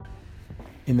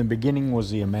In the beginning was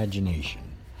the imagination,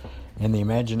 and the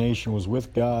imagination was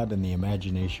with God, and the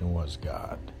imagination was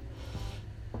God.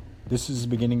 This is the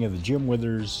beginning of the Jim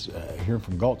Withers, here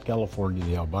from Galt, California,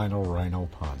 the Albino Rhino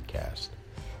Podcast.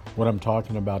 What I'm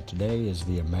talking about today is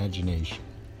the imagination,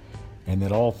 and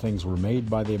that all things were made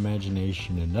by the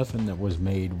imagination, and nothing that was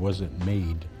made wasn't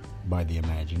made by the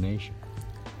imagination.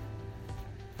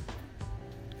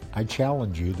 I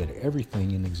challenge you that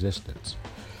everything in existence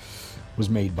was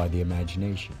made by the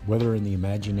imagination, whether in the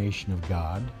imagination of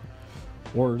God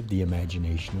or the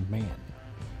imagination of man.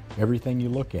 Everything you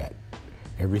look at,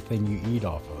 everything you eat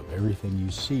off of, everything you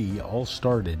see, all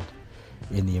started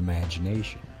in the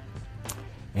imagination.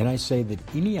 And I say that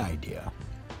any idea,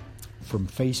 from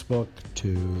Facebook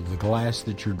to the glass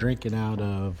that you're drinking out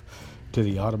of, to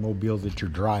the automobile that you're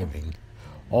driving,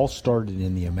 all started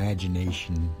in the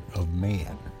imagination of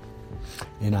man.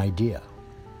 An idea,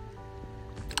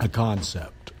 a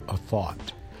concept, a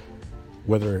thought,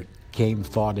 whether it came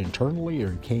thought internally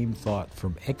or it came thought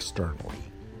from externally.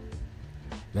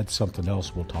 That's something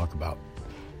else we'll talk about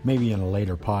maybe in a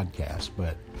later podcast,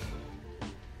 but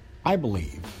I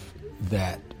believe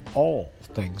that all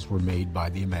things were made by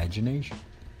the imagination.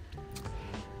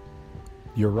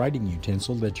 Your writing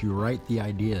utensil that you write the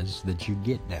ideas that you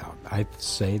get down. I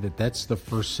say that that's the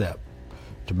first step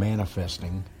to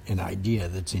manifesting an idea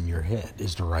that's in your head,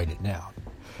 is to write it down.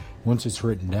 Once it's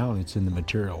written down, it's in the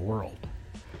material world.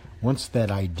 Once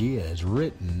that idea is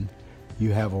written,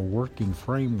 you have a working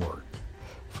framework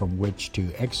from which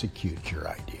to execute your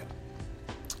idea.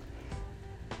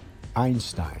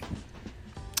 Einstein,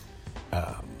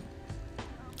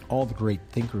 all the great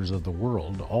thinkers of the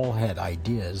world all had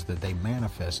ideas that they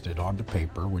manifested onto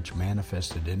paper, which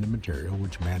manifested into material,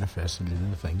 which manifested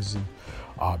into things and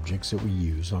objects that we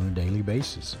use on a daily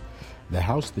basis. The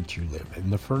house that you live in,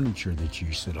 the furniture that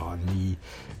you sit on, the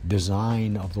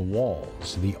design of the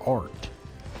walls, the art,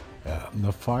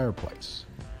 the fireplace,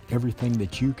 everything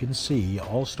that you can see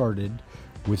all started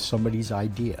with somebody's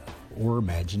idea or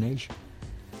imagination.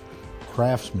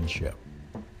 Craftsmanship,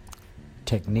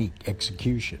 technique,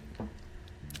 execution,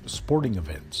 sporting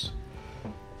events.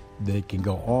 They can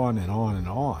go on and on and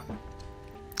on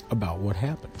about what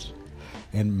happens,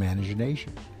 and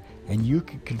imagination. And you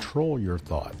can control your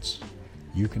thoughts.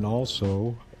 You can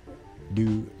also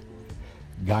do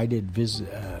guided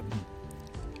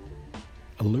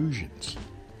illusions,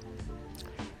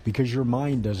 because your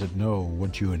mind doesn't know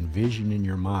what you envision in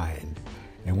your mind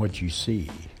and what you see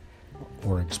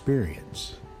or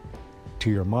experience. To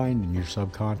your mind and your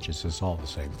subconscious, it's all the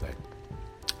same thing.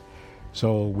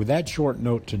 So with that short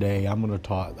note today, I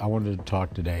wanted to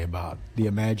talk today about the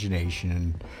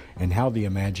imagination and how the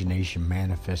imagination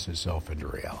manifests itself into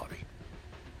reality.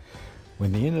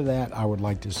 With the end of that, I would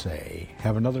like to say,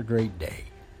 have another great day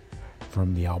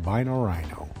from the Albino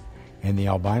Rhino and the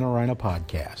Albino Rhino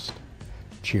Podcast.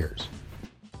 Cheers.